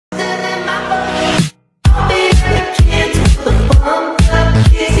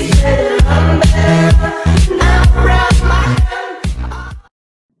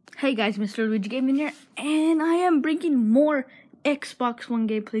Hey guys, Mr.Luigi Gaming here, and I am bringing more Xbox One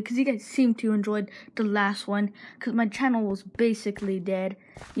gameplay because you guys seem to enjoyed the last one because my channel was basically dead.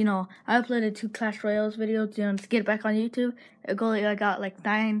 You know, I uploaded 2 Clash Royales videos, to get it back on YouTube. I got like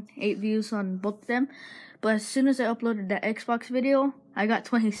 8 views on both of them, but as soon as I uploaded that Xbox video, I got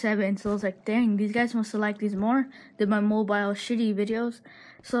 27, so I was like, dang, these guys must have liked these more than my mobile shitty videos.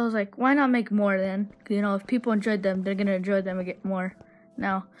 So I was like, why not make more then? You know, if people enjoyed them, they're gonna enjoy them and get more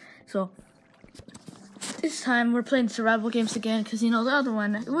now. So this time we're playing survival games again because, you know, the other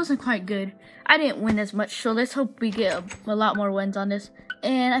one, it wasn't quite good. I didn't win as much, so let's hope we get a lot more wins on this.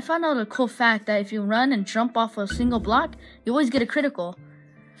 And I found out a cool fact that if you run and jump off a single block, you always get a critical.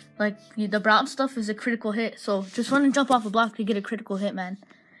 Like, the brown stuff is a critical hit, so just run and jump off a block to get a critical hit, man.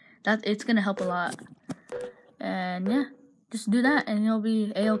 It's gonna help a lot. And yeah, just do that and you'll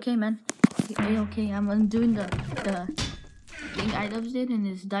be a-okay, man. A-okay. I'm doing the thing iDubbbz did in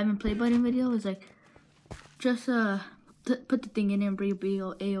his diamond play button video. Is like, just put the thing in there and be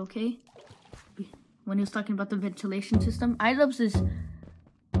a-okay. When he was talking about the ventilation system, iDubbbz is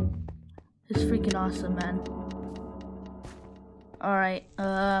freaking awesome, man. Alright,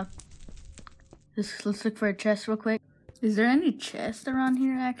 let's look for a chest real quick. Is there any chest around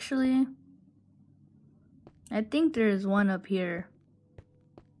here, actually? I think there is one up here.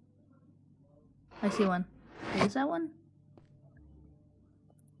 I see one. Is that one?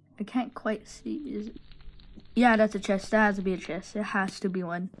 I can't quite see. Is it? Yeah, that's a chest. That has to be a chest. It has to be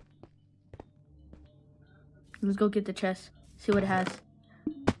one. Let's go get the chest. See what it has.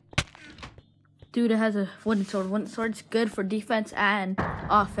 Dude, it has a wooden sword. Wooden sword's good for defense and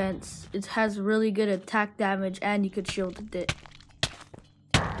offense. It has really good attack damage, and you could shield with it.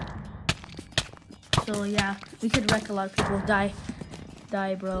 So yeah, we could wreck a lot of people. Die,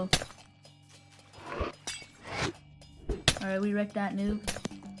 bro. Alright, we wrecked that noob.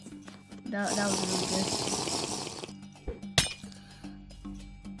 That was really good.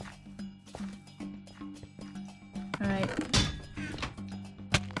 Alright.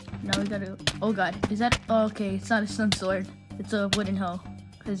 Now we gotta. Oh god, is that? Oh, okay, it's not a stone sword. It's a wooden hoe.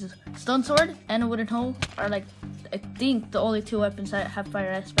 Because stone sword and a wooden hoe are like, I think, the only 2 weapons that have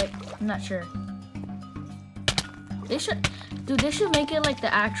fire aspect. I'm not sure. They should make it like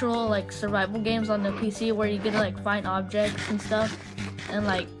the actual like survival games on the PC where you get to like find objects and stuff and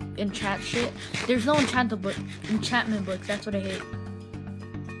like enchant shit. There's no enchantment books. That's what I hate.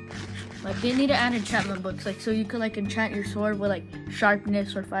 Like, they need to add enchantment books, like, so you could like enchant your sword with like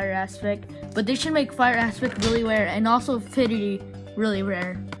sharpness or fire aspect. But they should make fire aspect really rare and also affinity really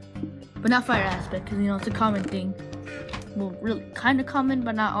rare, but not fire aspect because, you know, it's a common thing. Well, really kind of common,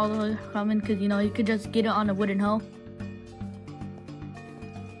 but not all the way common because, you know, you could just get it on a wooden hoe.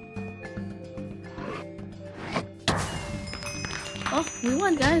 Oh, we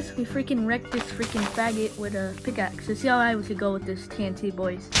won, guys. We freaking wrecked this freaking faggot with a pickaxe. So see how high we could go with this TNT,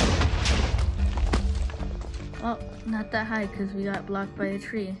 boys. Oh, not that high because we got blocked by a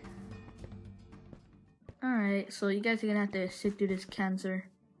tree. Alright, so you guys are gonna have to sit through this cancer.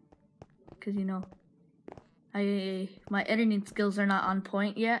 Because, you know, my editing skills are not on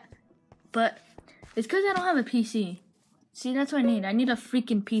point yet. But it's because I don't have a PC. See, that's what I need. I need a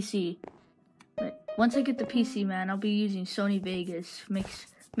freaking PC. Once I get the PC, man, I'll be using Sony Vegas.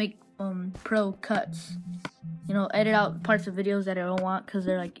 Make pro cuts. You know, edit out parts of videos that I don't want because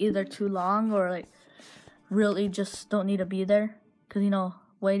they're like either too long or like really just don't need to be there. Because, you know,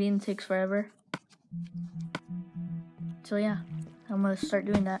 waiting takes forever. So yeah, I'm gonna start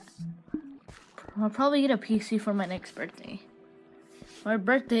doing that. I'll probably get a PC for my next birthday. My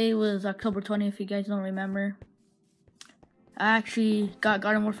birthday was October 20th, if you guys don't remember. I actually got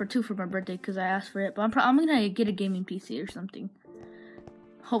Garden Warfare 2 for my birthday because I asked for it. But I'm gonna get a gaming PC or something.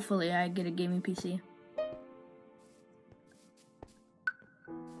 Hopefully I get a gaming PC.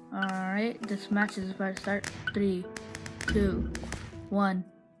 Alright, this match is about to start. 3, 2, 1.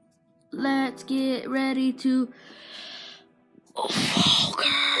 Let's get ready to ogre.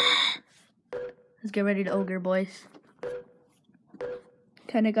 Let's get ready to ogre, boys.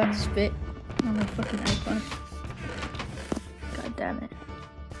 Kinda got spit on my fucking iPhone. God damn it.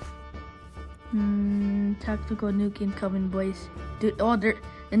 Tactical nuke incoming, boys. Dude, oh, there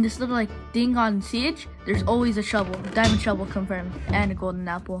in this little like thing on Siege, there's always a shovel. Diamond shovel confirmed. And a golden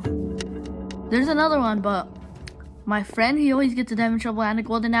apple. There's another one, but my friend, he always gets a diamond shovel and a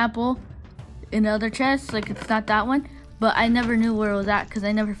golden apple in the other chest. Like, it's not that one. But I never knew where it was at because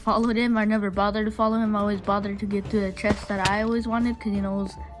I never followed him. I never bothered to follow him. I always bothered to get to the chest that I always wanted because, you know, it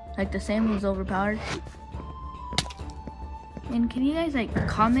was like the same. It was overpowered. And can you guys like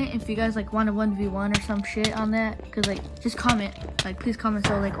comment if you guys like want a 1v1 or some shit on that? Cause like just comment, like please comment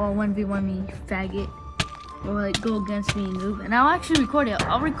so like oh 1v1 me faggot, or like go against me noob, and I'll actually record it.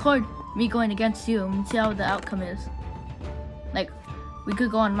 I'll record me going against you and see how the outcome is. Like we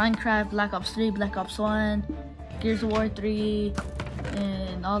could go on Minecraft, Black Ops 3, Black Ops 1, Gears of War 3,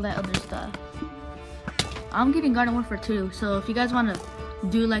 and all that other stuff. I'm getting Garden Warfare 2, so if you guys want to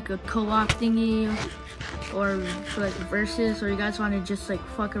do like a co-op thingy, or for like versus, or you guys want to just like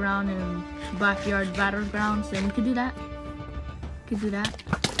fuck around in backyard battlegrounds, then we could do that.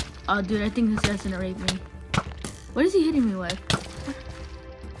 Oh dude, I think this guy's gonna rape me. What is he hitting me with?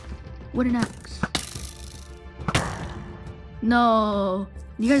 What an axe. No,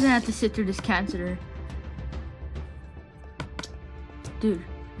 you guys are gonna have to sit through this cancer. Dude,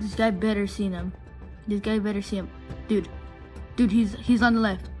 this guy better see him. Dude, he's on the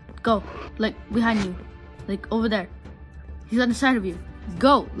left. Go, like behind you. Like over there. He's on the side of you.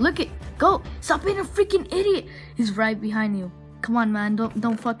 Go. Go. Stop being a freaking idiot. He's right behind you. Come on, man.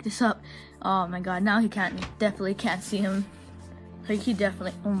 Don't fuck this up. Oh my god. Now he definitely can't see him. Like he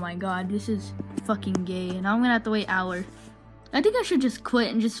definitely. Oh my god. This is fucking gay. Now I'm gonna have to wait hours. I think I should just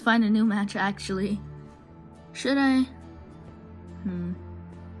quit and just find a new match actually. Should I?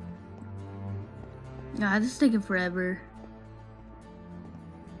 God, this is taking forever.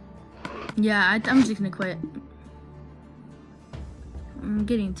 Yeah, I'm just gonna quit. I'm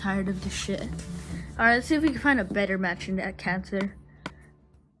getting tired of this shit. Alright, let's see if we can find a better match in that cancer.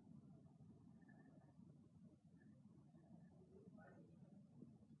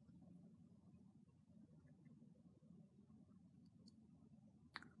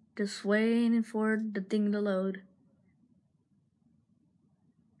 Just waiting for the thing to load.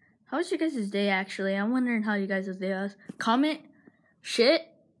 How was your guys' day actually? I'm wondering how you guys' day was. Comment shit.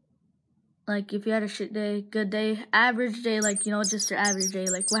 Like if you had a shit day, good day, average day, like you know, just your average day,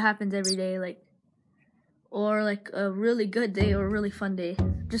 like what happens every day, like, or like a really good day or a really fun day.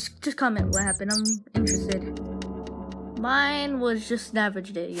 Just comment what happened. I'm interested. Mine was just an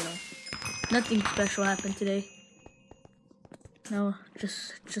average day, you know. Nothing special happened today. No,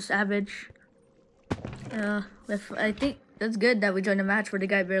 just average. I think that's good that we joined a match where the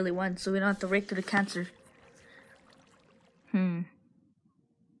guy barely won, so we don't have to rake through the cancer.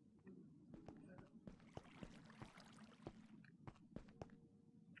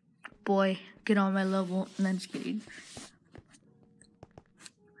 Boy, get on my level. And I'm just kidding.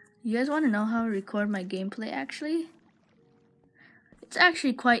 You guys want to know how I record my gameplay actually? It's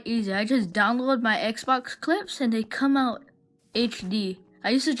actually quite easy. I just download my Xbox clips and they come out HD.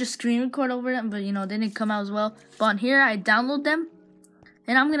 I used to just screen record over them, but you know, they didn't come out as well. But on here, I download them.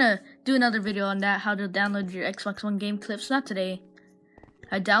 And I'm gonna do another video on that, how to download your Xbox One game clips. Not today.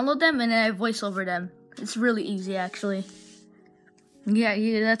 I download them and then I voice over them. It's really easy actually. Yeah,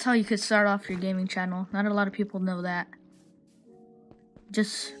 that's how you could start off your gaming channel. Not a lot of people know that.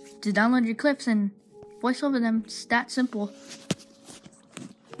 Just to download your clips and voice over them. It's that simple.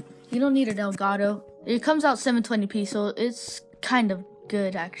 You don't need an Elgato. It comes out 720p, so it's kind of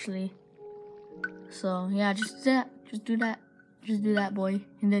good actually. So yeah, just do that, boy,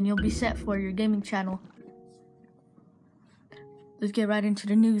 and then you'll be set for your gaming channel. Let's get right into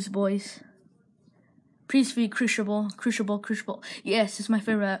the news, boys. Please feed Crucible. Yes, it's my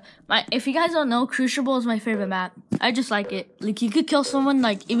favorite map. If you guys don't know, Crucible is my favorite map. I just like it. Like, you could kill someone,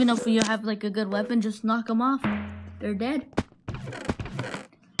 like, even if you have, like, a good weapon, just knock them off. They're dead.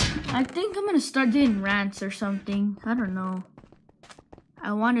 I think I'm gonna start doing rants or something. I don't know.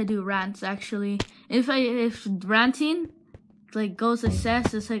 I want to do rants, actually. If ranting, like, goes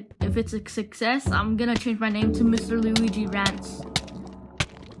success, it's like, if it's a success, I'm gonna change my name to Mr.Luigi Rants.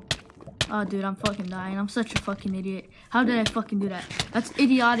 Oh, dude, I'm fucking dying. I'm such a fucking idiot. How did I fucking do that? That's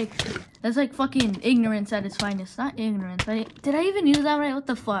idiotic. That's like fucking ignorance at its finest. Not ignorance. Did I even use that right? What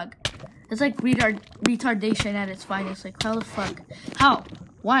the fuck? It's like retardation at its finest. Like, how the fuck? How?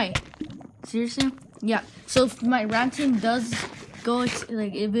 Why? Seriously? Yeah. So if my ranting does go,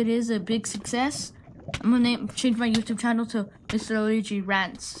 like, if it is a big success, I'm gonna change my YouTube channel to Mr.Luigi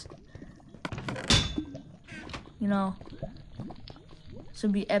Rants. You know, this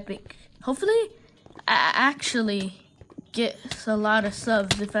would be epic. Hopefully, I actually get a lot of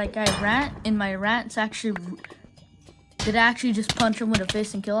subs if like I rant and my rants actually. Did I actually just punch him with a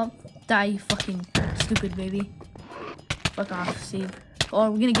fist and kill him? Die, you fucking stupid baby. Fuck off, Steve. Oh,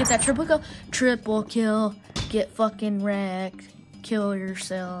 we're gonna get that triple kill. Triple kill. Get fucking wrecked. Kill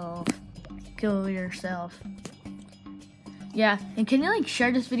yourself. Kill yourself. Yeah, and can you like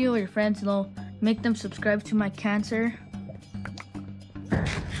share this video with your friends and it'll make them subscribe to my cancer?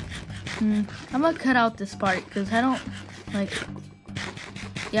 I'm gonna cut out this part because I don't Like,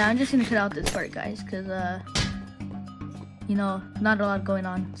 yeah, I'm just gonna cut out this part, guys, because, you know, not a lot going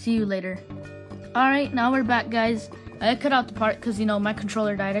on. See you later. Alright, now we're back, guys. I cut out the part because, you know, my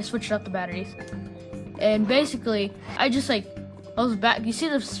controller died. I switched out the batteries. And basically, I just, like, I was back. You see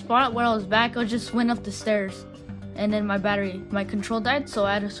the spot where I was back? I just went up the stairs. And then my control died, so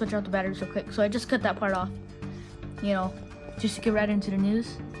I had to switch out the batteries real quick. So I just cut that part off. You know, just to get right into the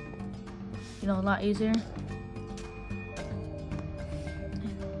news. You know, a lot easier.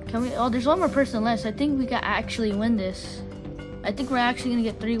 Can we? Oh, there's one more person left. I think we can actually win this. I think we're actually gonna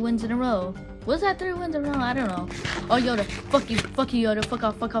get 3 wins in a row. Was that 3 wins in a row? I don't know. Oh, Yoda, fuck you, Yoda, fuck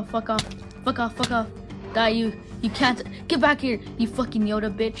off, fuck off, fuck off, fuck off, fuck off. Die, you can't. Get back here, you fucking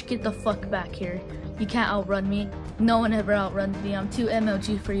Yoda bitch. Get the fuck back here. You can't outrun me. No one ever outruns me. I'm too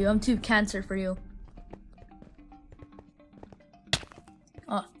MLG for you. I'm too cancer for you.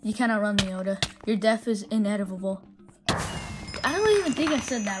 Oh, you can't outrun me, Yoda. Your death is inevitable. I don't even think I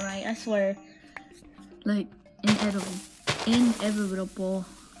said that right. I swear. Like, inevitable.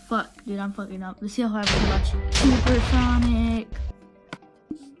 Fuck, dude, I'm fucking up. Let's see how I can watch Supersonic.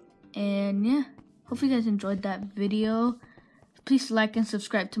 And yeah, hope you guys enjoyed that video. Please like and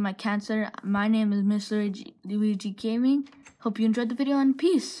subscribe to my cancer. My name is Mr.Luigi Gaming. Hope you enjoyed the video, and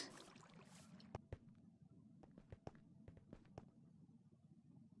peace.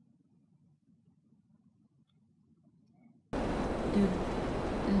 Dude,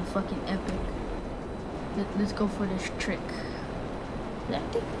 this is fucking epic. Let's go for this trick.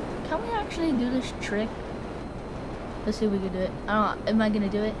 Can we actually do this trick? Let's see if we can do it. I don't know. Am I gonna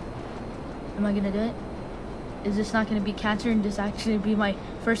do it? Am I gonna do it? Is this not gonna be cancer and this actually be my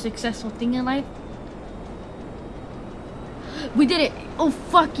first successful thing in life? We did it! Oh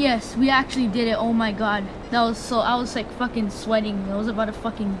fuck yes! We actually did it. Oh my god. That was so, I was like fucking sweating. I was about to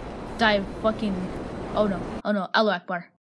fucking die. Fucking, oh no. Oh no. Allahu Akbar.